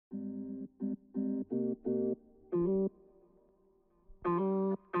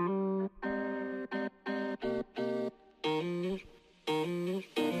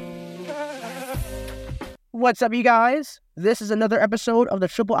What's up, you guys? This is another episode of the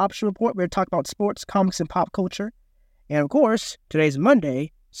Triple Option Report. We're talking about sports, comics, and pop culture. And of course, today's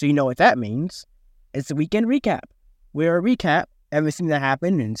Monday, so you know what that means. It's the weekend recap. We'll recap everything that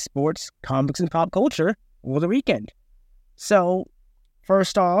happened in sports, comics, and pop culture over the weekend. So,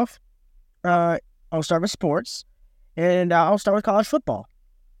 first off, I'll start with sports, and I'll start with college football.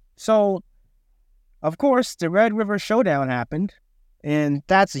 So, of course, the Red River Showdown happened, and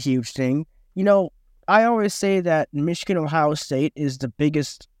that's a huge thing. You know, I always say that Michigan-Ohio State is the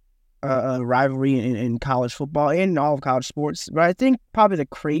biggest rivalry in college football and in all of college sports. But I think probably the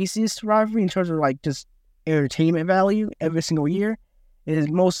craziest rivalry in terms of like just entertainment value every single year is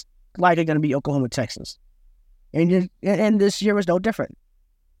most likely going to be Oklahoma-Texas. And this year was no different.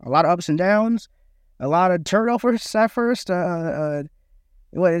 A lot of ups and downs, a lot of turnovers at first.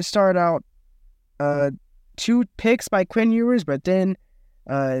 It started out 2 picks by Quinn Ewers, but then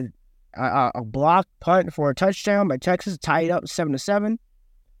a block punt for a touchdown by Texas, tied up 7-7.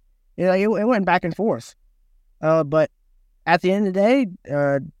 It went back and forth. But at the end of the day,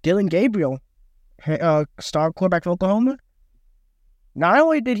 Dillon Gabriel, star quarterback for Oklahoma, not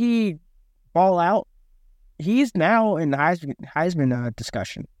only did he ball out, he's now in the Heisman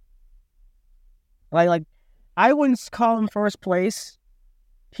discussion. Like I wouldn't call him first place.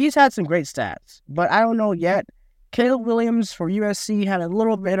 He's had some great stats, but I don't know yet. Caleb Williams for USC had a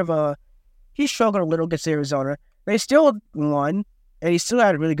little bit of he struggled a little against Arizona. They still won, and he still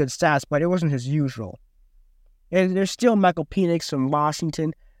had really good stats, but it wasn't his usual. And there's still Michael Penix from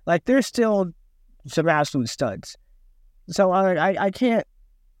Washington. Like, there's still some absolute studs. So I can't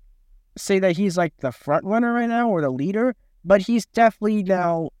say that he's like the front runner right now or the leader, but he's definitely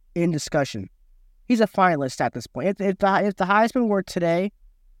now in discussion. He's a finalist at this point. If the Heisman were today,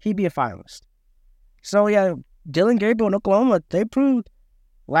 he'd be a finalist. So yeah, Dillon Gabriel in Oklahoma, they proved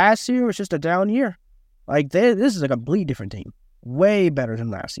last year was just a down year. Like, this is a completely different team. Way better than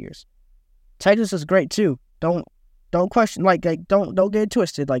last year's. Texas is great too. Don't question, don't get it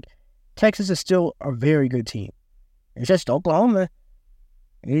twisted. Like, Texas is still a very good team. It's just Oklahoma.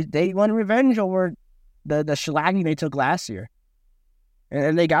 They won revenge over the shellacking they took last year.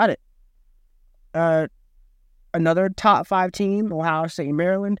 And they got it. Another top 5 team, Ohio State and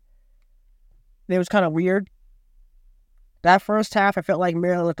Maryland. It was kind of weird. That first half, I felt like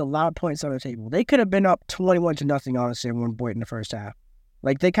Maryland left a lot of points on the table. They could have been up 21-0, honestly, at one point in the first half.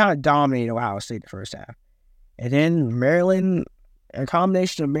 Like, they kind of dominated Ohio State the first half. And then Maryland, a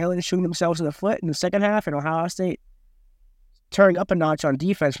combination of Maryland shooting themselves in the foot in the second half, and Ohio State turning up a notch on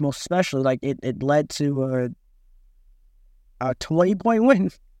defense, most especially. Like, it led to a 20-point win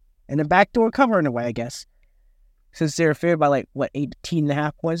and a backdoor cover in a way, I guess. Since they were favored by,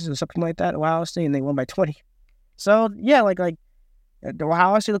 18.5 points or something like that, Ohio State, and they won by 20. So, yeah, the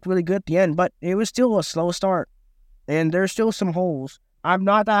Ohio State looked really good at the end, but it was still a slow start. And there's still some holes. I'm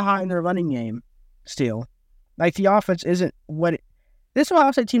not that high in their running game still. Like, the offense isn't this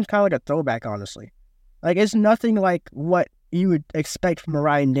Ohio State team's kind of like a throwback, honestly. Like, it's nothing like what you would expect from a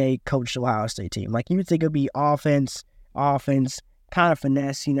Ryan Day coached Ohio State team. Like, you would think it would be offense, kind of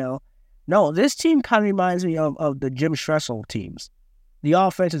finesse, No, this team kind of reminds me of the Jim Tressel teams. The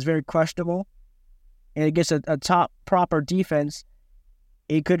offense is very questionable, and it gets a top proper defense,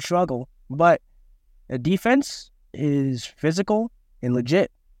 it could struggle. But the defense is physical and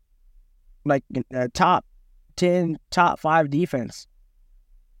legit. Like a top 10, top 5 defense.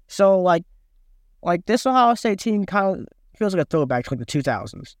 So like this Ohio State team kind of feels like a throwback to the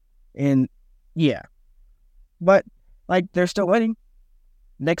 2000s. And yeah. But they're still winning.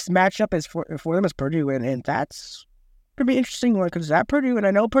 Next matchup is for them is Purdue, and that's going to be an interesting one because at Purdue, and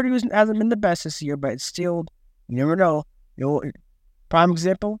I know Purdue hasn't been the best this year, but it's still, you never know. Prime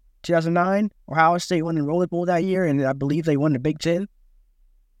example, 2009, Ohio State won the Roller Bowl that year, and I believe they won the Big Ten.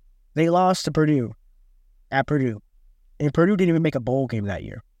 They lost to Purdue at Purdue, and Purdue didn't even make a bowl game that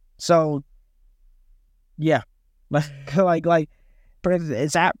year. So, yeah,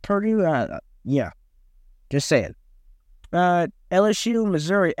 it's at Purdue. Yeah, just saying. LSU,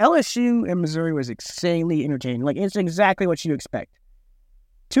 Missouri. LSU and Missouri was insanely entertaining. Like, it's exactly what you expect.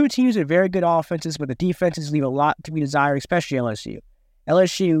 2 teams with very good offenses, but the defenses leave a lot to be desired, especially LSU.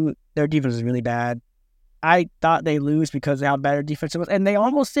 LSU, their defense is really bad. I thought they'd lose because of how bad their defense was, and they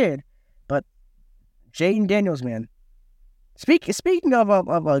almost did. But Jaden Daniels, man. Speaking of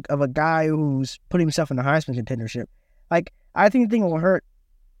a guy who's put himself in the Heisman contendership, I think the thing that will hurt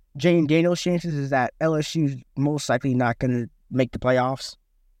Jaden Daniels' chances is that LSU's most likely not going to make the playoffs.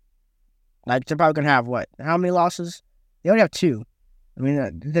 They're probably going to have how many losses? They only have 2. I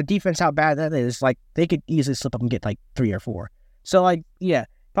mean, the defense, how bad that is, they could easily slip up and get 3 or 4. So, yeah,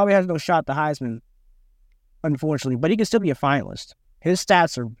 probably has no shot at the Heisman. unfortunately, but he can still be a finalist. His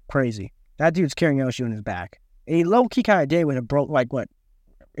stats are crazy. That dude's carrying LSU in his back. And he low-key kind of did when it broke,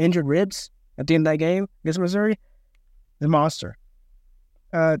 injured ribs at the end of that game against Missouri. The monster.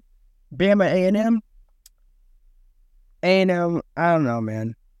 Bama A&M. A&M, I don't know,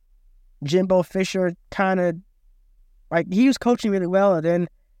 man. Jimbo Fisher kind of, he was coaching really well, and then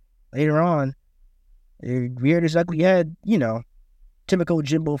later on, he reared his ugly head, typical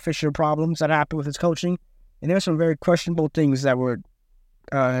Jimbo Fisher problems that happened with his coaching. And there's some very questionable things that were,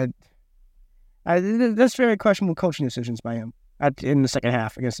 there's very questionable coaching decisions by him in the second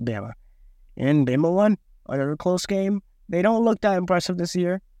half against Bama. And Bama won a close game. They don't look that impressive this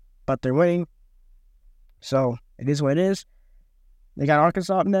year, but they're winning. So it is what it is. They got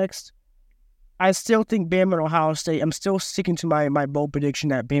Arkansas up next. I still think Bama and Ohio State, I'm still sticking to my bold prediction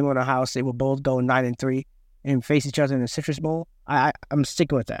that Bama and Ohio State will both go 9-3 and face each other in the Citrus Bowl. I'm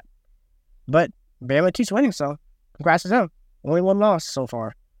sticking with that. But Bama keeps winning, so congrats to them. Only one loss so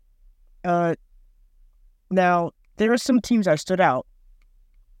far. Now, there are some teams that stood out.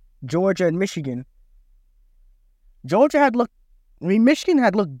 Georgia and Michigan. Michigan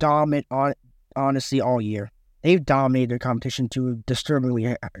had looked dominant honestly all year. They've dominated their competition to a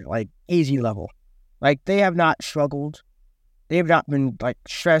disturbingly, easy level. They have not struggled. They have not been,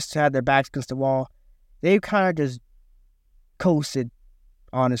 stressed to have their backs against the wall. They've kind of just coasted,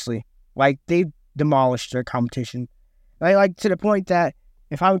 honestly. They've demolished their competition. To the point that,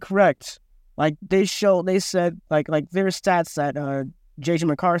 if I'm correct, they said, their stats that J.J.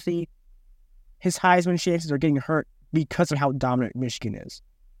 McCarthy, his Heisman chances are getting hurt because of how dominant Michigan is.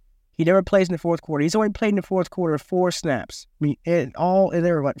 He never plays in the fourth quarter. He's only played in the fourth quarter 4 snaps. There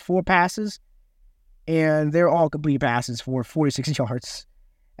were 4 passes, and they're all complete passes for 46 yards,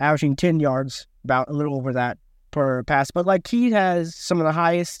 averaging 10 yards, about a little over that per pass. But he has some of the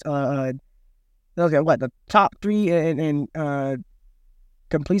highest, the top 3 in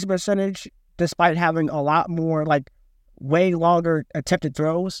completion percentage, despite having a lot more, way longer attempted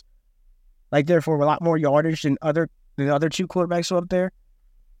throws. Therefore, a lot more yardage than other 2 quarterbacks who are up there.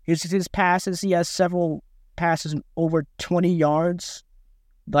 His passes, he has several passes over 20 yards.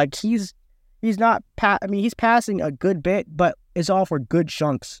 He's not, he's passing a good bit, but it's all for good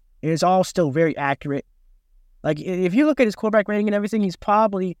chunks. It's all still very accurate. If you look at his quarterback rating and everything, he's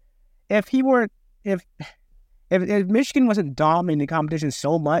probably, if Michigan wasn't dominating the competition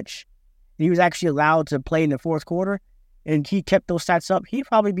so much, he was actually allowed to play in the fourth quarter, and he kept those stats up, he'd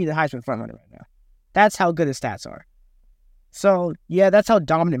probably be the Heisman frontrunner right now. That's how good his stats are. So, yeah, that's how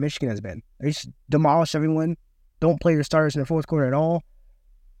dominant Michigan has been. They just demolish everyone, don't play their starters in the fourth quarter at all.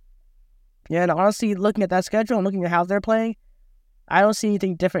 Yeah, and honestly, looking at that schedule and looking at how they're playing, I don't see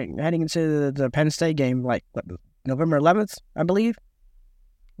anything different heading into the Penn State game, November 11th, I believe.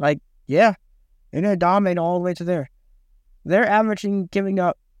 Yeah, they're going to dominate all the way to there. They're averaging giving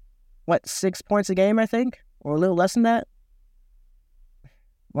up, 6 points a game, I think? Or a little less than that?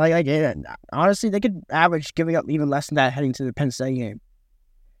 Honestly, they could average giving up even less than that heading to the Penn State game.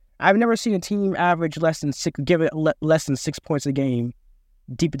 I've never seen a team average less than 6 points a game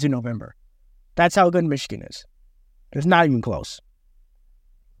deep into November. That's how good Michigan is. It's not even close.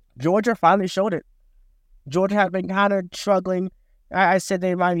 Georgia finally showed it. Georgia had been kind of struggling. I said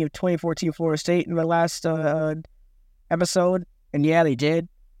they remind me of 2014 Florida State in the last episode, and yeah, they did.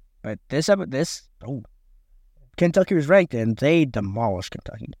 But Kentucky was ranked, and they demolished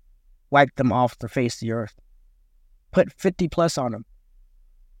Kentucky. Wiped them off the face of the earth. Put 50-plus on them.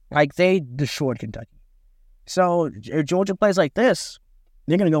 They destroyed Kentucky. So, if Georgia plays like this,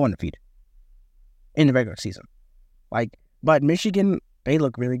 they're going to go undefeated in the regular season. But Michigan, they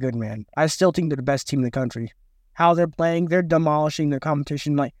look really good, man. I still think they're the best team in the country. How they're playing, they're demolishing their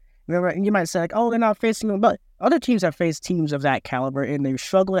competition. Remember, you might say, they're not facing them, but other teams have faced teams of that caliber, and they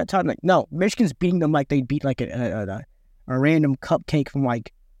struggle at times. No, Michigan's beating them like they beat a random cupcake from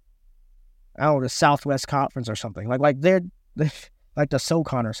the Southwest Conference or something. They're like the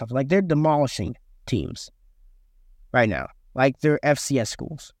SoCon or something. They're demolishing teams right now. They're FCS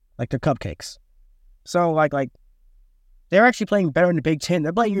schools. They're cupcakes. So they're actually playing better in the Big Ten.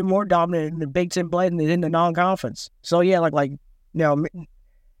 They're playing more dominant in the Big Ten play than they did in the non-conference. So yeah,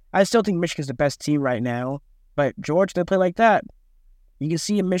 I still think Michigan's the best team right now. But Georgia, they play like that. You can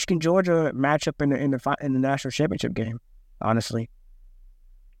see a Michigan-Georgia matchup in the national championship game, honestly.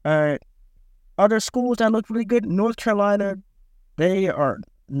 Other schools that look really good, North Carolina, they are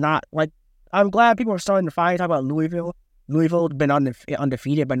not, I'm glad people are starting to finally talk about Louisville. Louisville has been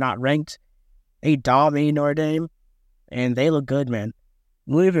undefeated but not ranked. They dominated Notre Dame, and they look good, man.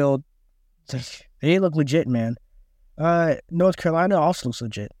 Louisville, they look legit, man. North Carolina also looks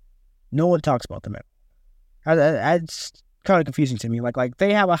legit. No one talks about them, man. That's kind of confusing to me. Like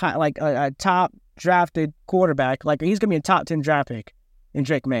they have a top drafted quarterback. Like he's gonna be a top 10 draft pick in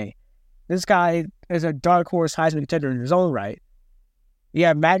Drake May. This guy is a dark horse Heisman contender in his own right. You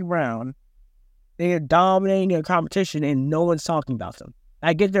have Matt Brown. They are dominating a competition and no one's talking about them.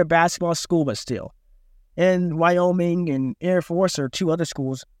 I get their basketball school, but still. And Wyoming and Air Force are two other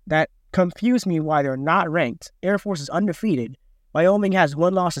schools that confuse me why they're not ranked. Air Force is undefeated. Wyoming has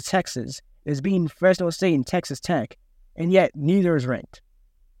one loss to Texas. Is beating Fresno State and Texas Tech. And yet neither is ranked.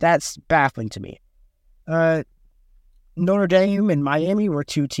 That's baffling to me. Notre Dame and Miami were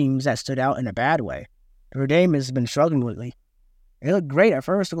two teams that stood out in a bad way. Notre Dame has been struggling lately. It looked great at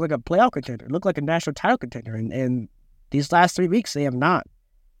first. It looked like a playoff contender. It looked like a national title contender. And these last 3 weeks, they have not.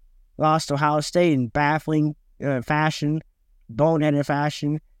 Lost to Ohio State in baffling fashion, boneheaded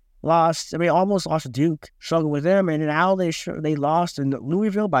fashion. Almost lost to Duke. Struggled with them. And now they lost in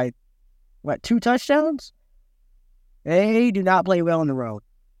Louisville by, 2 touchdowns? They do not play well on the road.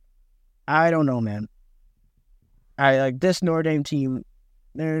 I don't know, man. This Notre Dame team,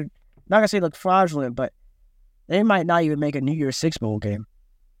 they're not going to say look fraudulent, but they might not even make a New Year's Six Bowl game.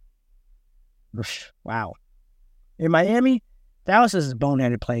 Wow. In Miami, that was just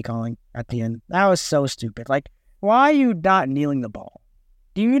boneheaded play calling at the end. That was so stupid. Why are you not kneeling the ball?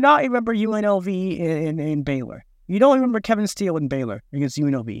 Do you not remember UNLV in Baylor? You don't remember Kevin Steele in Baylor against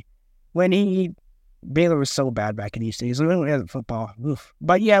UNLV? Baylor was so bad back in these days. We had football. Oof.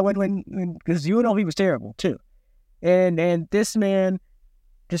 But yeah, because UNLV was terrible too. And this man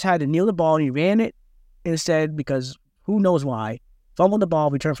just had to kneel the ball and he ran it instead because who knows why. Fumbled the ball,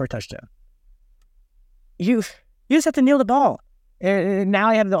 returned for a touchdown. You just have to kneel the ball. And now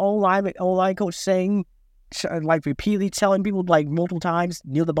I have the O-line coach saying, repeatedly telling people multiple times,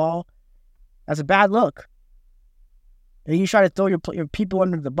 kneel the ball. That's a bad look. And you try to throw your people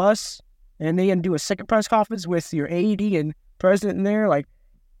under the bus, and then do a second press conference with your AD and president in there,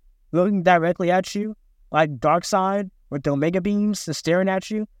 looking directly at you, dark side with the Omega beams just staring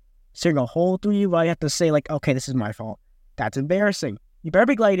at you, staring a hole through you. While you have to say okay, this is my fault. That's embarrassing. You better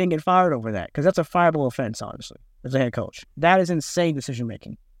be glad you didn't get fired over that, because that's a fireable offense, honestly, as a head coach. That is insane decision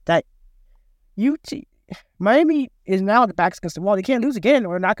making. Miami is now the backs against the wall. They can't lose again,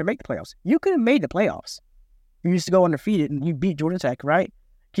 or they're not gonna make the playoffs. You could have made the playoffs. You used to go undefeated, and you beat Georgia Tech, right?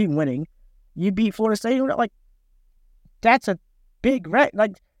 Keep winning. You beat Florida State. That's a big wreck.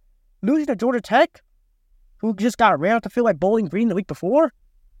 Losing to Georgia Tech, who just got ran off the field like Bowling Green the week before,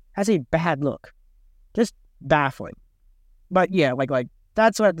 has a bad look. Just baffling. But yeah,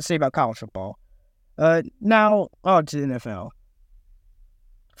 that's what I have to say about college football. Now on to the NFL.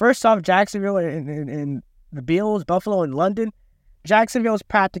 First off, Jacksonville and the Bills, Buffalo, and London. Jacksonville is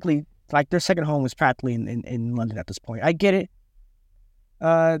practically their second home is practically in London at this point. I get it.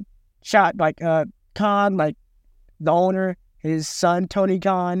 Khan, the owner, his son Tony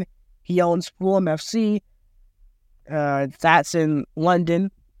Khan, he owns Fulham FC. That's in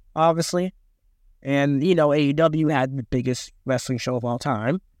London, obviously. And, AEW had the biggest wrestling show of all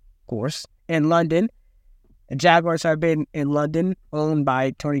time, of course, in London. The Jaguars have been in London, owned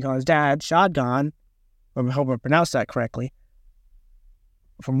by Tony Khan's dad, Shad Khan, I hope I pronounced that correctly,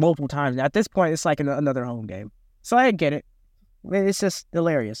 for multiple times. At this point, it's another home game. So I get it. It's just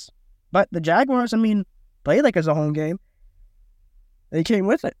hilarious. But the Jaguars, played like it's a home game. They came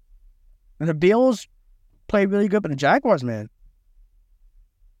with it. And the Bills played really good, but the Jaguars, man.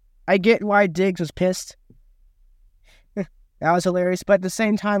 I get why Diggs was pissed. That was hilarious. But at the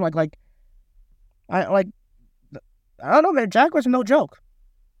same time, I don't know, man. Jaguars are no joke.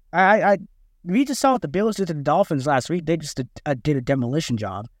 We just saw what the Bills did to the Dolphins last week. They just did a demolition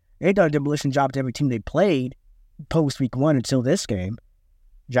job. They done a demolition job to every team they played post week 1 until this game.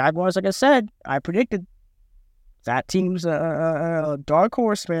 Jaguars, like I said, I predicted that team's a dark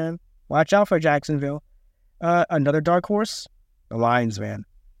horse, man. Watch out for Jacksonville. Another dark horse, the Lions, man.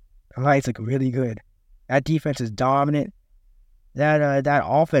 The Lions look really good. That defense is dominant. That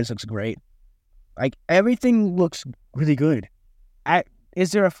offense looks great. Everything looks really good.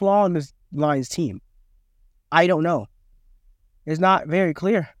 Is there a flaw in this Lions team? I don't know. It's not very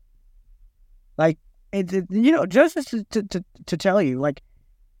clear. Just to tell you,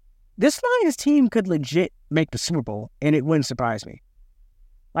 this Lions team could legit make the Super Bowl, and it wouldn't surprise me.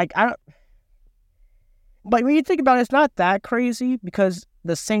 But when you think about it, it's not that crazy because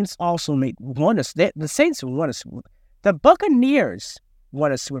the Saints also won us. The Saints won us. The Buccaneers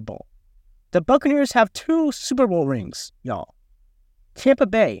won a Super Bowl. The Buccaneers have 2 Super Bowl rings, y'all. Tampa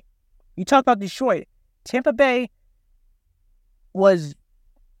Bay. You talk about Detroit. Tampa Bay was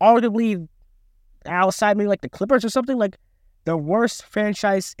arguably outside maybe the Clippers or something, the worst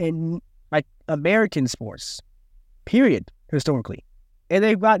franchise in like American sports, period, historically. And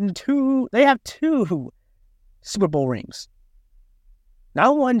they have two Super Bowl rings.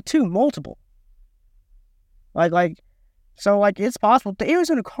 Not one, two, multiple. So it's possible. The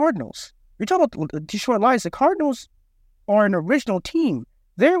Arizona Cardinals, you're talking about the Detroit Lions, the Cardinals are an original team.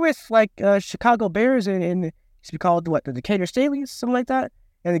 They're with Chicago Bears and used to be called the Decatur Staleys, something like that,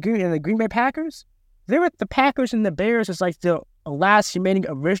 and the Green Bay Packers. They're with the Packers and the Bears as like the last remaining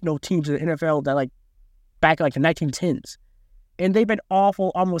original teams in the NFL that back in the 1910s, and they've been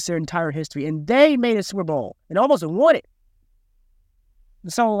awful almost their entire history. And they made a Super Bowl and almost won it.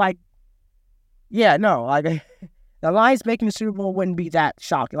 So the Lions making the Super Bowl wouldn't be that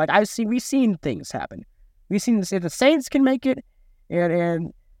shocking. We've seen things happen. We've seen if the Saints can make it,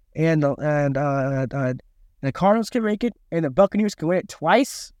 and the Cardinals can make it, and the Buccaneers can win it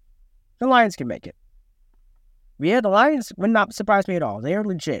twice, the Lions can make it. Yeah, the Lions would not surprise me at all. They are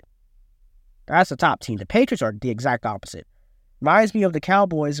legit. That's the top team. The Patriots are the exact opposite. Reminds me of the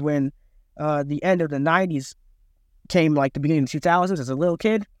Cowboys when the end of the 90s came, the beginning of the 2000s. As a little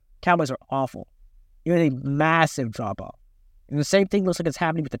kid, Cowboys are awful. It was a massive drop-off. And the same thing looks like it's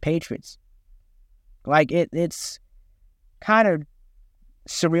happening with the Patriots. It's kind of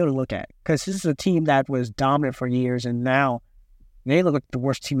surreal to look at, because this is a team that was dominant for years, and now they look like the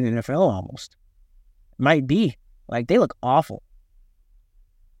worst team in the NFL almost. Might be. They look awful.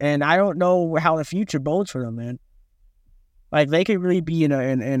 And I don't know how the future bodes for them, man. They could really be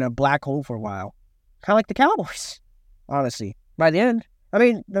in a black hole for a while. Kind of like the Cowboys, honestly. By the end,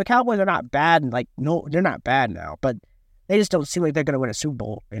 the Cowboys are not bad, no, they're not bad now, but they just don't seem like they're going to win a Super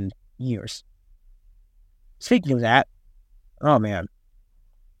Bowl in years. Speaking of that, oh, man.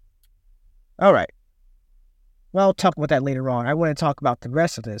 All right. Well, I'll talk about that later on. I want to talk about the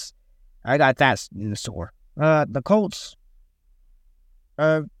rest of this. I got that in the store. The Colts,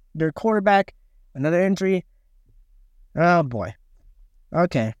 their quarterback, another injury. Oh, boy.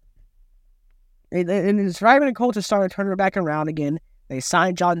 Okay. And it's right when the Colts are starting to turn it back around again. They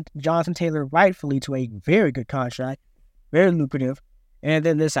signed Jonathan Taylor rightfully to a very good contract, very lucrative, and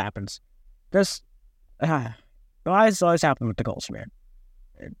then this happens. Why is this always happening with the Colts, man?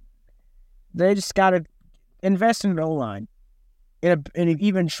 They just got to invest in an O-line, in an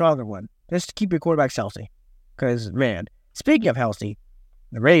even stronger one, just to keep your quarterbacks healthy. Because, man, speaking of healthy,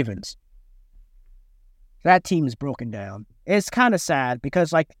 the Ravens, that team is broken down. It's kind of sad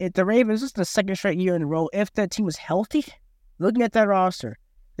because, if the Ravens, this is the second straight year in a row, if that team was healthy, looking at that roster,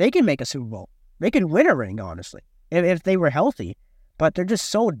 they can make a Super Bowl. They can win a ring, honestly, if they were healthy. But they're just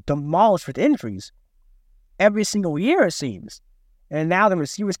so demolished with injuries every single year, it seems. And now the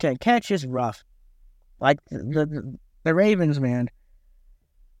receivers can't catch. It's rough. The Ravens, man,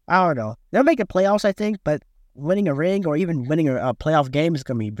 I don't know. They'll make the playoffs, I think, but winning a ring or even winning a playoff game is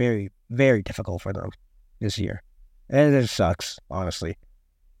going to be very, very difficult for them this year. And it sucks, honestly,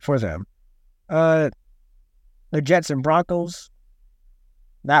 for them. The Jets and Broncos,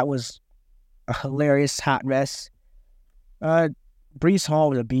 that was a hilarious hot mess. Breece Hall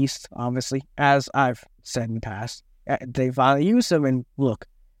was a beast, obviously, as I've said in the past. They finally used him, and look,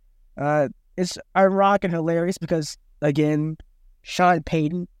 it's ironic and hilarious because, again, Sean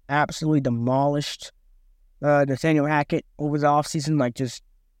Payton absolutely demolished Nathaniel Hackett over the offseason, just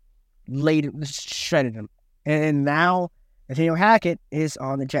shredded him. And now Nathaniel Hackett is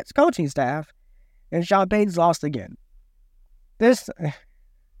on the Jets coaching staff, and Sean Payton's lost again. This,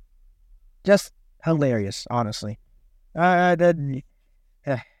 just hilarious, honestly. That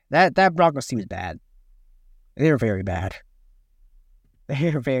Broncos team is bad. They're very bad.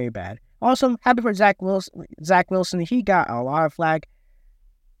 They're very bad. Also, happy for Zach Wilson. He got a lot of flack.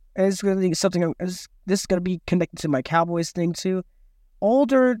 It's going to be something. This is going to be connected to my Cowboys thing too.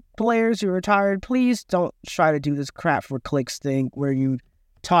 Older players who are retired, please don't try to do this crap for clicks thing where you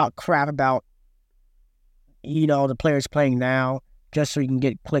talk crap about, the players playing now just so you can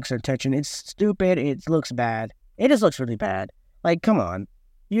get clicks or attention. It's stupid. It looks bad. It just looks really bad. Come on.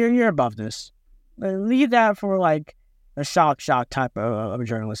 You're above this. Leave that for a shock type of a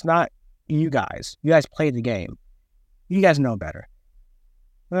journalist, not you guys. You guys play the game. You guys know better.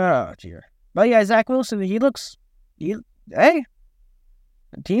 Oh dear. But yeah, Zach Wilson, hey, the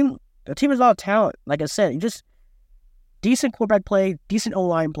team has a lot of talent. Like I said, just decent quarterback play, decent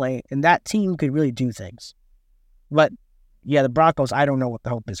O-line play, and that team could really do things. But yeah, the Broncos, I don't know what the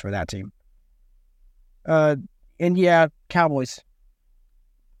hope is for that team. And yeah, Cowboys.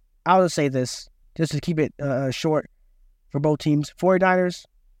 I'll just say this, just to keep it short for both teams. 49ers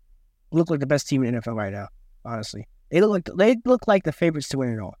look like the best team in the NFL right now, honestly. They look like the favorites to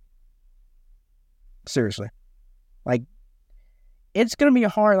win it all. Seriously. it's going to be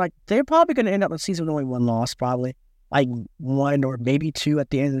hard. Like, they're probably going to end up the season with only one loss, probably. Like, one or maybe two at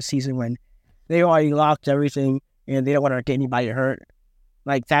the end of the season when they already locked everything and they don't want to get anybody hurt.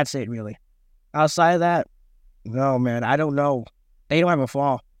 Like, that's it, really. Outside of that, no, man, I don't know. They don't have a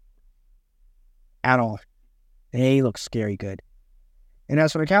flaw at all. They look scary good. And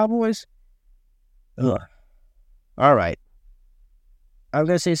as for the Cowboys, ugh. All right. I'm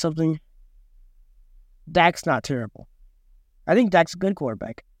going to say something. Dak's not terrible. I think Dak's a good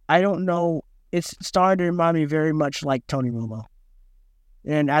quarterback. I don't know. It's starting to remind me very much like Tony Romo.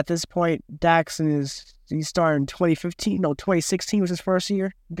 And at this point, he started in 2016 was his first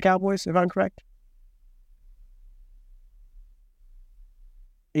year with the Cowboys, if I'm correct.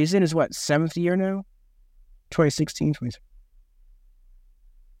 He's in his, 7th year now? 2016,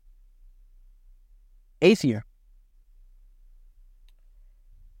 8th year.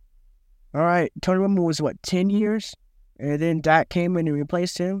 All right, Tony Romo was, 10 years? And then Dak came in and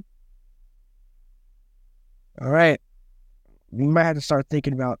replaced him. All right. We might have to start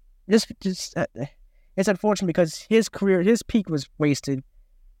thinking about this. It's unfortunate because his peak was wasted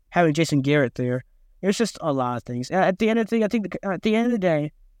having Jason Garrett there. There's just a lot of things. At the end of the day, I think at the end of the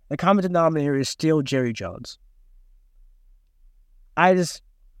day, the common denominator is still Jerry Jones. I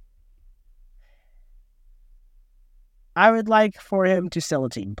would like for him to sell a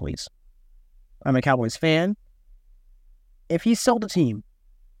team, please. I'm a Cowboys fan. If he sold the team,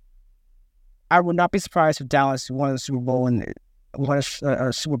 I would not be surprised if Dallas won a Super Bowl in the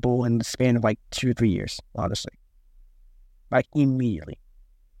span of 2 or 3 years, honestly. Immediately.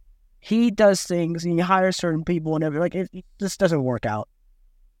 He does things, and he hires certain people, and everything. It just doesn't work out.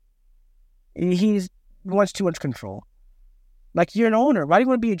 He wants too much control. You're an owner. Why do you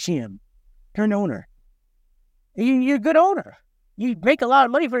want to be a GM? You're an owner. You're a good owner. You make a lot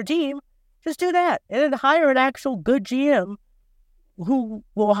of money for a team. Just do that. And then hire an actual good GM who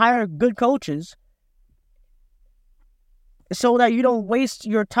will hire good coaches so that you don't waste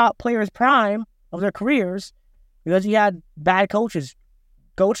your top players' prime of their careers because he had bad coaches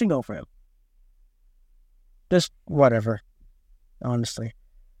coaching over him. Just whatever, honestly.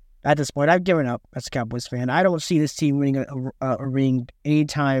 At this point, I've given up as a Cowboys fan. I don't see this team winning a ring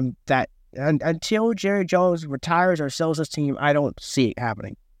anytime until Jerry Jones retires or sells this team. I don't see it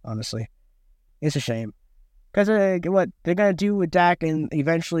happening, honestly. It's a shame. Because what they're going to do with Dak, and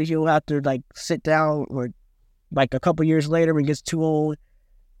eventually he'll have to sit down or a couple years later when he gets too old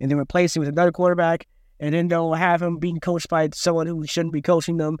and then replace him with another quarterback, and then they'll have him being coached by someone who shouldn't be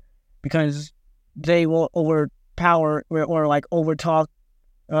coaching them because they won't overpower or overtalk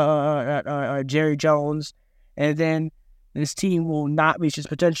Jerry Jones, and then this team will not reach its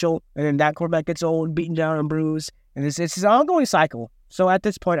potential, and then that quarterback gets old, beaten down, and bruised, and it's an ongoing cycle. So at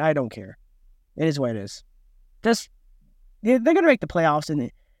this point, I don't care. It is what it is. They're going to make the playoffs, and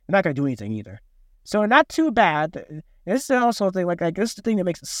they're not going to do anything either. So not too bad. This is also a thing, this is the thing that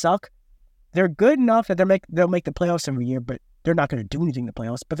makes it suck. They're good enough that they'll make the playoffs every year, but they're not going to do anything in the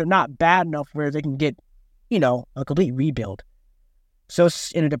playoffs. But they're not bad enough where they can get, a complete rebuild. So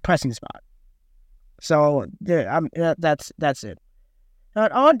it's in a depressing spot. So that's it. Now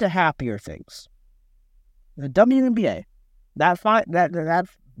on to happier things. The WNBA, that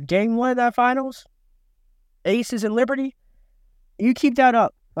game 1 of that finals, Aces and Liberty, you keep that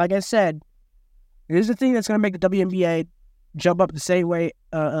up. Like I said, this is the thing that's going to make the WNBA jump up the same way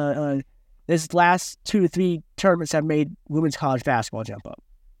this last 2 to 3 tournaments have made women's college basketball jump up.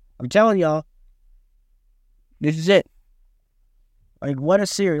 I'm telling y'all, this is it. What a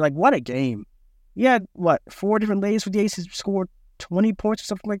series. What a game. You had, 4 different ladies for the Aces scored 20 points or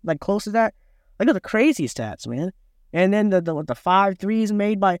something like close to that? Look at the crazy stats, man. And then the 5 threes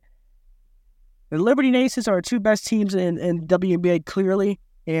made by the Liberty and Aces are 2 best teams in WNBA, clearly.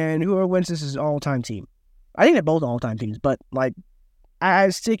 And whoever wins this is an all-time team. I think they're both all-time teams, but, I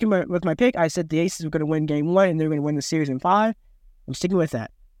was sticking with my pick. I said the Aces were going to win game 1, and they're going to win the series in 5. I'm sticking with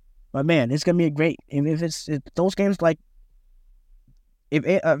that. But, man, it's going to be a great... And if those games,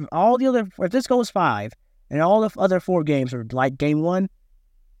 if this goes 5, and all the other 4 games are like game 1,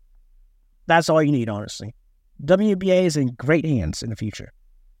 that's all you need, honestly. WNBA is in great hands in the future.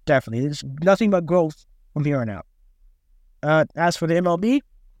 Definitely. There's nothing but growth from here on out. As for the MLB,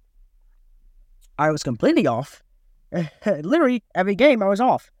 I was completely off. Literally, every game I was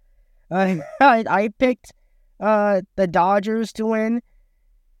off. I picked the Dodgers to win.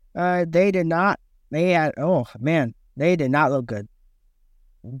 They did not. They did not look good.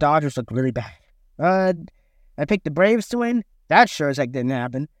 Dodgers looked really bad. I picked the Braves to win. That sure as heck didn't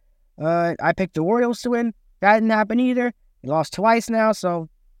happen. I picked the Orioles to win. That didn't happen either. They lost twice now, so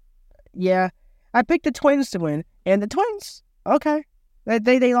yeah. I picked the Twins to win, and the Twins, Okay.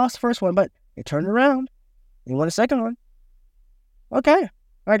 They lost the first one, but they turned around. They won the second one. Okay.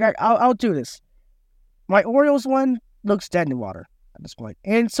 I'll do this. My Orioles one looks dead in the water at this point.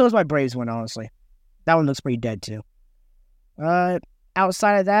 And so is my Braves one, honestly. That one looks pretty dead, too.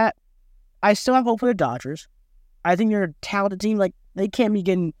 Outside of that, I still have hope for the Dodgers. I think they're a talented team. Like, they can't be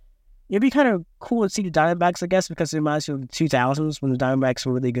getting... It'd be kind of cool to see the Diamondbacks, I guess, because it reminds me of the 2000s when the Diamondbacks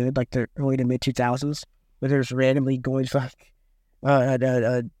were really good, like the early to mid-2000s, where they're just randomly going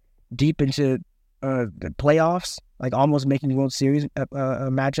deep into the playoffs, like almost making World Series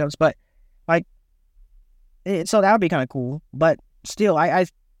matchups. But, like, so that would be kind of cool. But still, I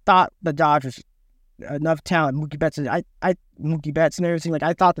thought the Dodgers, enough talent, Mookie Betts and everything, like,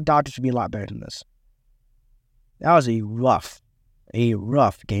 I thought the Dodgers would be a lot better than this. That was a rough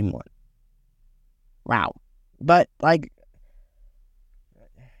game one. Wow. But, like,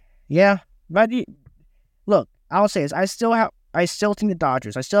 yeah. But, look, I'll say this. I still think the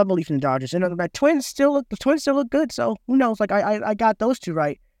Dodgers. I still have belief in the Dodgers. And the Twins still look good. So, who knows? Like, I got those two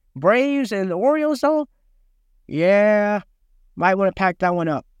right. Braves and the Orioles, though, yeah, might want to pack that one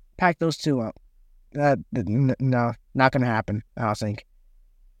up. Pack those two up. No, not going to happen, I don't think.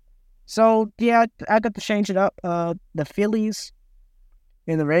 So, yeah, I got to change it up. The Phillies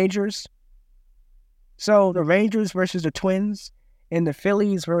and the Rangers. So, the Rangers versus the Twins and the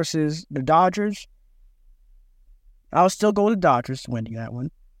Phillies versus the Dodgers. I'll still go with the Dodgers winning that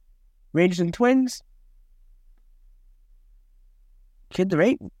one. Rangers and Twins. I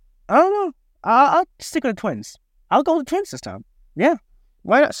don't know. I'll stick with the Twins. I'll go with the Twins this time. Yeah.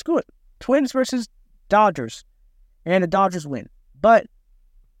 Why not? Screw it. Twins versus Dodgers. And the Dodgers win. But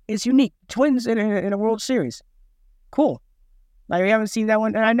it's unique. Twins in a World Series. Cool. Like, we haven't seen that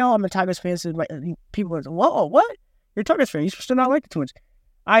one. And I know I'm a Tigers fan, so like, people are like, whoa, what? You're a Tigers fan. You still not like the Twins.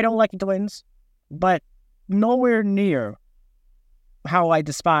 I don't like the Twins. But nowhere near how I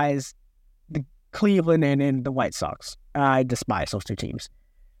despise the Cleveland and the White Sox. I despise those two teams.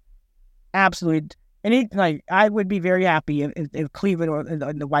 Absolutely. And I would be very happy if Cleveland or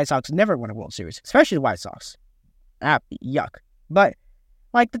the White Sox never won a World Series, especially the White Sox. Yuck. But,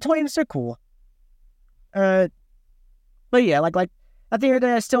 like, the Twins are cool. But yeah, like at the end of the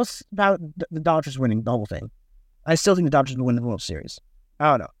day, I still about the Dodgers winning the whole thing. I still think the Dodgers will win the World Series. I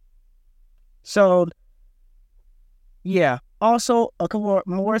don't know. So, yeah. Also, a couple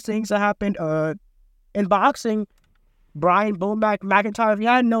more things that happened. In boxing, Brian Bomack McIntyre, if you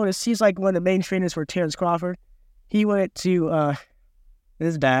hadn't noticed, he's like one of the main trainers for Terrence Crawford. He went to,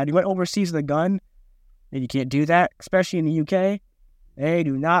 his dad, he went overseas with a gun. And you can't do that, especially in the UK. They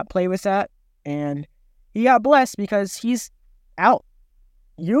do not play with that. And he got blessed because he's out.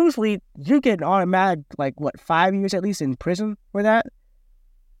 Usually, you get an automatic, 5 years at least in prison for that?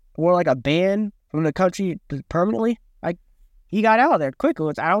 Or, a ban from the country permanently? He got out of there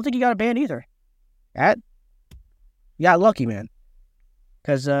quickly. I don't think he got a ban either. You got lucky, man.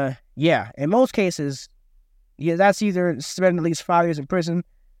 Because, in most cases, that's either spend at least 5 years in prison,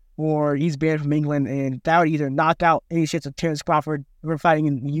 or he's banned from England, and that would either knock out any shits of Terrence Crawford for fighting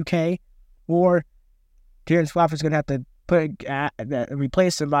in the UK, or Terrence Crawford's going to have to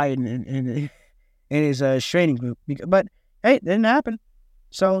replace somebody in his training group. But, hey, it didn't happen.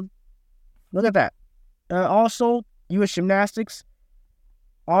 So, look at that. Also, U.S. Gymnastics.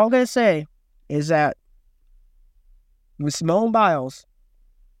 All I'm going to say is that with Simone Biles,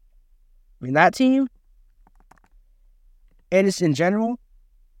 in that team, and it's in general,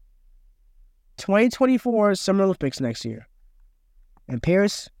 2024 Summer Olympics next year. In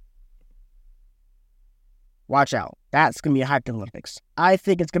Paris, watch out. That's going to be a hyped Olympics. I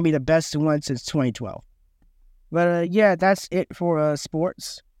think it's going to be the best one since 2012. But, that's it for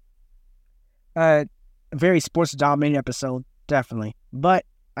sports. A very sports-dominated episode, definitely. But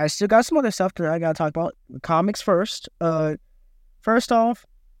I still got some other stuff that I got to talk about. Comics first. First off,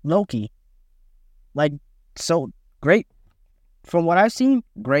 Loki. So great. From what I've seen,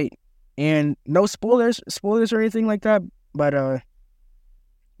 great. And no spoilers or anything like that. But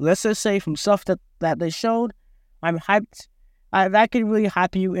let's just say from stuff that they showed, I'm hyped. That could really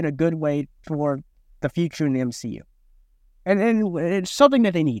hype you in a good way for the future in the MCU. And it's something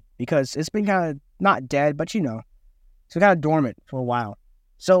that they need, because it's been kind of not dead, but it's kind of dormant for a while.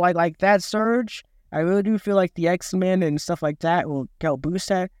 So like that surge, I really do feel like the X-Men and stuff like that will help boost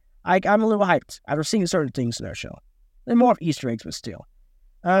that. I'm a little hyped after seeing certain things in their show. They're more of Easter eggs, but still.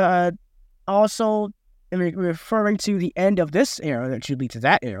 Also, referring to the end of this era that should lead to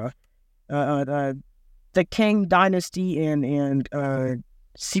that era, the Kang Dynasty and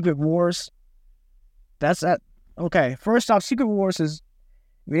Secret Wars. That's that. Okay, first off, Secret Wars is,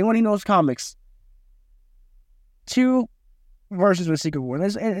 if anyone who knows comics, two versus with Secret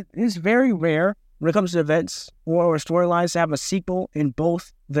Wars. It's very rare when it comes to events or storylines to have a sequel in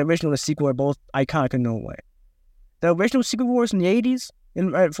both the original and the sequel are both iconic in no way. The original Secret Wars in the 80s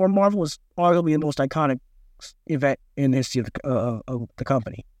for Marvel was arguably the most iconic event in the history of the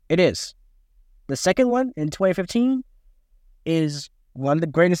company. It is. The second one in 2015 is one of the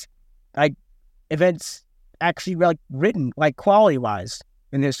greatest events actually written quality-wise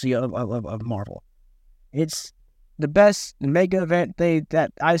in the history of Marvel. It's the best mega event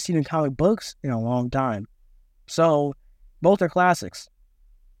that I've seen in comic books in a long time. So both are classics.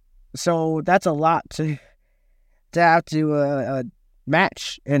 So that's a lot to have to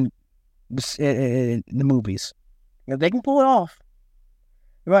match in the movies. If they can pull it off.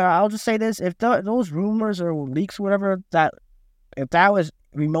 But I'll just say this: if those rumors or leaks, or whatever, if that was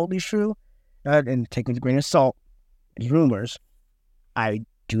remotely true, and taken with a grain of salt, rumors, I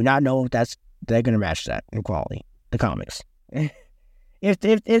do not know if they're gonna match that in quality. The comics,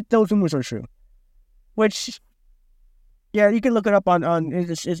 if those rumors are true, which, yeah, you can look it up on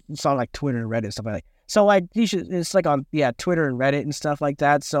it's on like Twitter and Reddit and stuff like that. So it's like on Twitter and Reddit and stuff like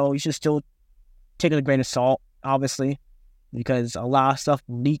that. So you should still take it with a grain of salt, obviously, because a lot of stuff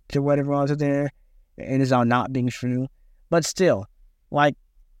leaked or whatever was there and is on not being true. But still, if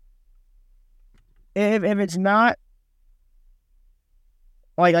it's not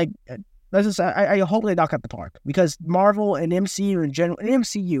let's just I hope they knock out the park, because Marvel and MCU in general,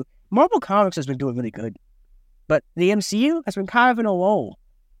 Marvel Comics has been doing really good, but the MCU has been kind of in a lull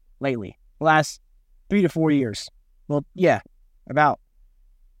lately, the last 3 to 4 years. Well, yeah, about,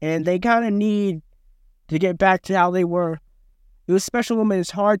 and they kind of need to get back to how they were. It was special when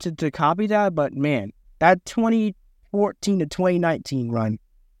it's hard to copy that, but man, that 2014 to 2019 run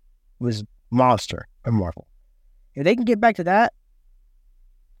was monster of Marvel. If they can get back to that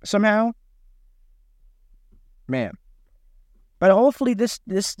somehow, man. But hopefully this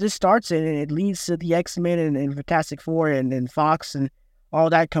starts it and it leads to the X-Men and Fantastic Four and Fox and all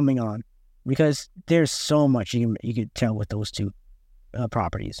that coming on, because there's so much you can tell with those two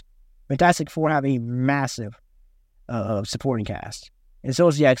properties. Fantastic Four have a massive supporting cast, and so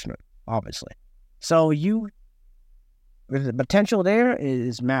is the X-Men, obviously. So the potential there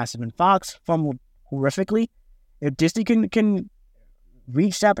is massive, and Fox fumbled horrifically. If Disney can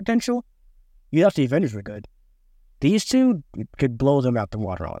reach that potential, you thought the Avengers were good. These two could blow them out the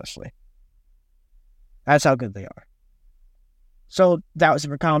water, honestly. That's how good they are. So that was it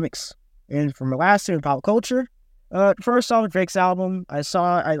for comics. And from the last thing, pop culture, first off, Drake's album, I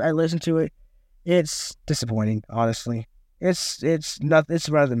listened to it. It's disappointing, honestly. It's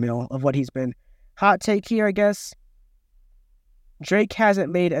run of the mill of what he's been. Hot take here, I guess. Drake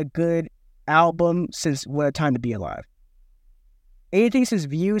hasn't made a good album since What a Time to Be Alive. Anything since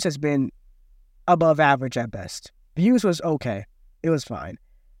Views has been above average at best. Views was okay. It was fine.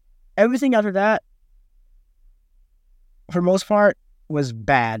 Everything after that, for most part, was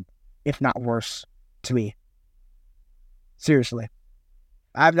bad, if not worse, to me. Seriously.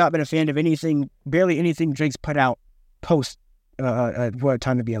 I've not been a fan of barely anything Drake's put out post What a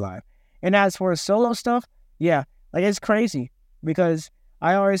Time to Be Alive. And as for his solo stuff, yeah, it's crazy, because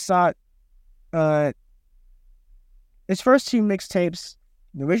I always thought his first two mixtapes,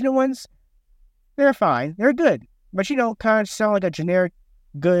 the original ones, they're fine. They're good. But, kind of sound like a generic,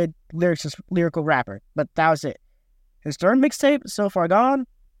 good lyrical rapper. But that was it. His third mixtape, So Far Gone,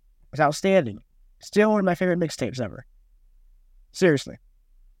 was outstanding. Still one of my favorite mixtapes ever. Seriously.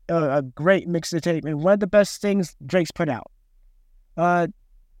 A great mixtape, and one of the best things Drake's put out.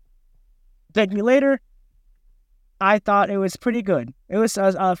 Thank Me Later, I thought it was pretty good. It was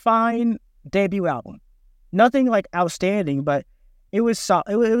a fine debut album. Nothing outstanding, but it was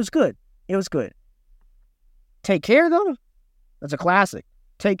it was good. It was good. Take Care, though, that's a classic.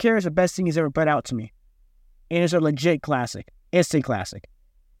 Take Care is the best thing he's ever put out to me. And it's a legit classic. Instant classic.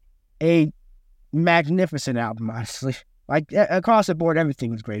 A magnificent album, honestly. Across the board,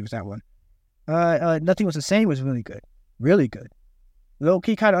 everything was great with that one. Nothing Was the Same was really good. Really good.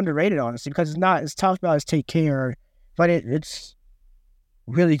 Loki kind of underrated, honestly, because it's not as talked about as Take Care, but it's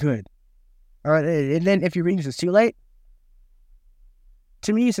really good. All right, and then If You're Reading This Is Too Late,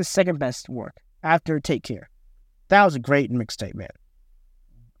 to me, it's his second best work after Take Care. That was a great mixtape, man.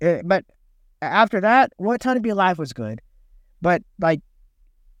 But after that, What a Time to Be Alive was good. But,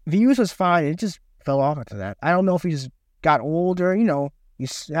 Views was fine. It just fell off after that. I don't know if he just got older, he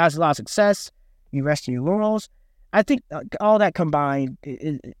has a lot of success. You rest in your laurels. I think all that combined,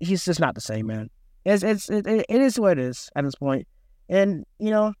 he's just not the same, man. It is what it is at this point. And,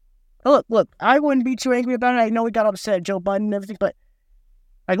 look, I wouldn't be too angry about it. I know we got upset at Joe Biden and everything, but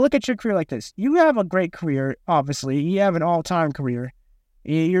Like, look at your career like this. You have a great career, obviously. You have an all-time career.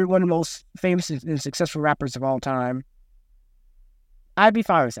 You're one of the most famous and successful rappers of all time. I'd be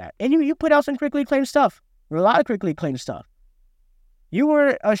fine with that. And you put out some critically acclaimed stuff. A lot of critically acclaimed stuff. You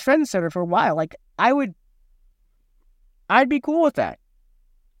were a trendsetter for a while. Like, I'd be cool with that.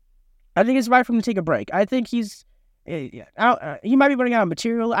 I think it's right for him to take a break. I think he might be running out of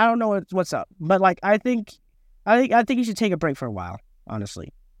material. I don't know what's up, but like, I think he should take a break for a while,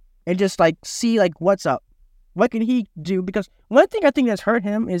 honestly, and just like see like what's up. What can he do? Because one thing I think that's hurt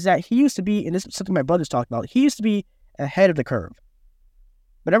him is that he used to be, and this is something my brothers talked about, he used to be ahead of the curve.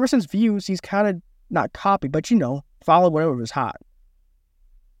 But ever since Views, he's kind of not copied, but follow whatever was hot.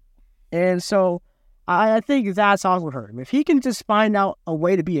 And so I think that's all what hurt him. If he can just find out a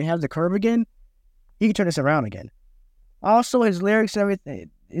way to be ahead of the curve again, he can turn this around again. Also, his lyrics and everything,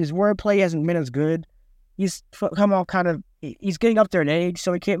 his wordplay hasn't been as good. He's come off he's getting up there in age,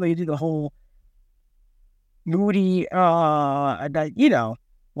 so he can't really do the whole moody, I'm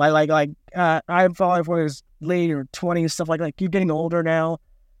falling for his later 20s, stuff like you're getting older now.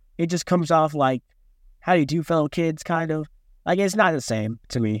 It just comes off like, how do you do, fellow kids, kind of. Like, it's not the same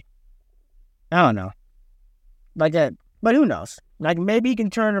to me. I don't know. Like that, but who knows? Like, maybe he can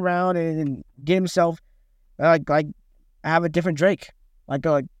turn around and get himself, have a different Drake.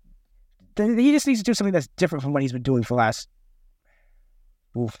 He just needs to do something that's different from what he's been doing for the last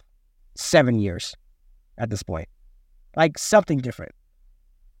 7 years at this point. Like, something different.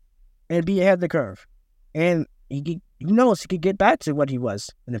 And be ahead of the curve. And who knows, he could get back to what he was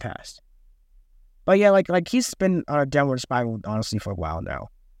in the past. But yeah, like he's been on a downward spiral, honestly, for a while now.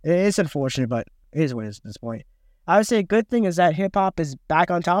 It's unfortunate, but it is what it is at this point. I would say a good thing is that hip-hop is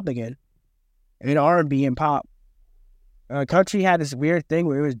back on top again. And R&B and pop. Country had this weird thing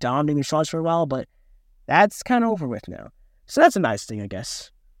where it was dominating the charts for a while, but that's kind of over with now. So that's a nice thing, I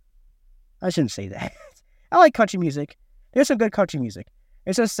guess. I shouldn't say that. I like country music. There's some good country music.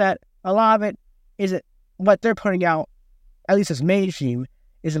 It's just that a lot of it isn't what they're putting out, at least as mainstream,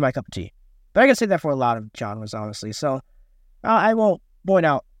 isn't my cup of tea. But I can say that for a lot of genres, honestly. So I won't point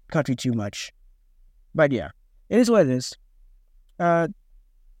out country too much. But yeah, it is what it is. One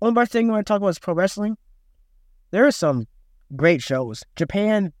more thing I want to talk about is pro wrestling. There are some great shows.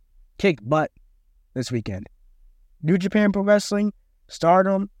 Japan kicked butt this weekend. New Japan Pro Wrestling,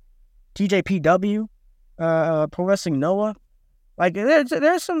 Stardom, TJPW, Pro Wrestling Noah. Like,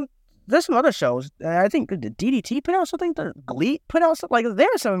 there's some other shows. I think the DDT put out something. The GLEAT put out something. Like,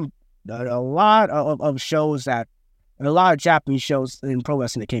 there's a lot of shows a lot of Japanese shows in pro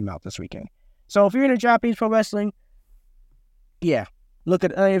wrestling that came out this weekend. So if you're into Japanese pro wrestling, yeah, look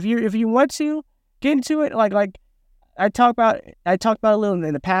at if you want to get into it. Like I talked about a little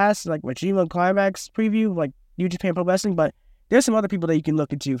in the past, like with G1 Climax preview, like New Japan Pro Wrestling. But there's some other people that you can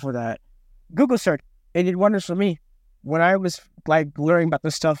look into for that. Google search, it did wonders for me. When I was like learning about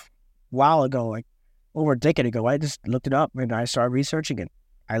this stuff a while ago, like over a decade ago, I just looked it up and I started researching it.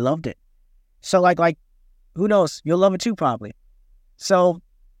 I loved it. So like who knows? You'll love it too, probably. So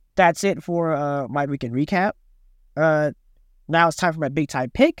that's it for my weekend recap. Now it's time for my big time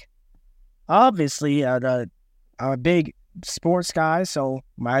pick. Obviously, I'm a big sports guy, so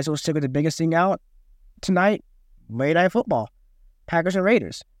might as well stick with the biggest thing out tonight: Monday Night Football, Packers and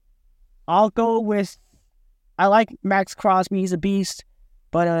Raiders. I'll go with. I like Max Crosby; he's a beast,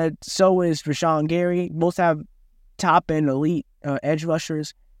 but so is Rashawn Gary. Both have top and elite edge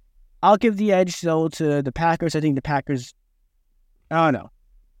rushers. I'll give the edge though to the Packers. I think the Packers. I don't know.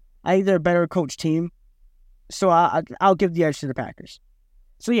 I think they're a better coach team, so I'll give the edge to the Packers.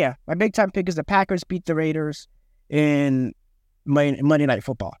 So yeah, my big time pick is the Packers beat the Raiders in Monday Night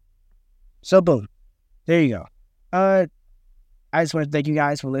Football. So boom, there you go. I just want to thank you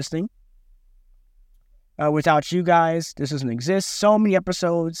guys for listening. Without you guys, this doesn't exist. So many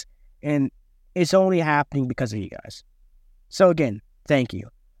episodes, and it's only happening because of you guys. So again, thank you.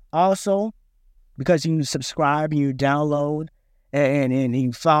 Also, because you subscribe, you download, and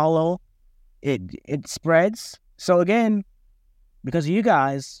you follow, it spreads. So again, because of you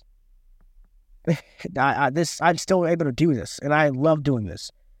guys, I'm still able to do this, and I love doing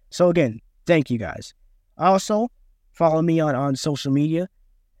this. So again, thank you guys. Also, follow me on social media,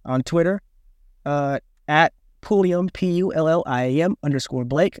 on Twitter, at Pulliam, PULLIAM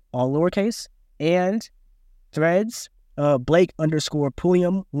 _Blake, all lowercase, and Threads, Blake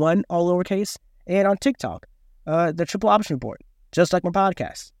 _Pulliam 1, all lowercase, and on TikTok, the Triple Option Report, just like my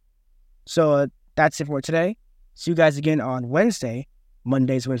podcast. So that's it for today. See you guys again on Wednesday,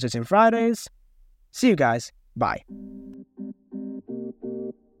 Mondays, Wednesdays, and Fridays. See you guys. Bye.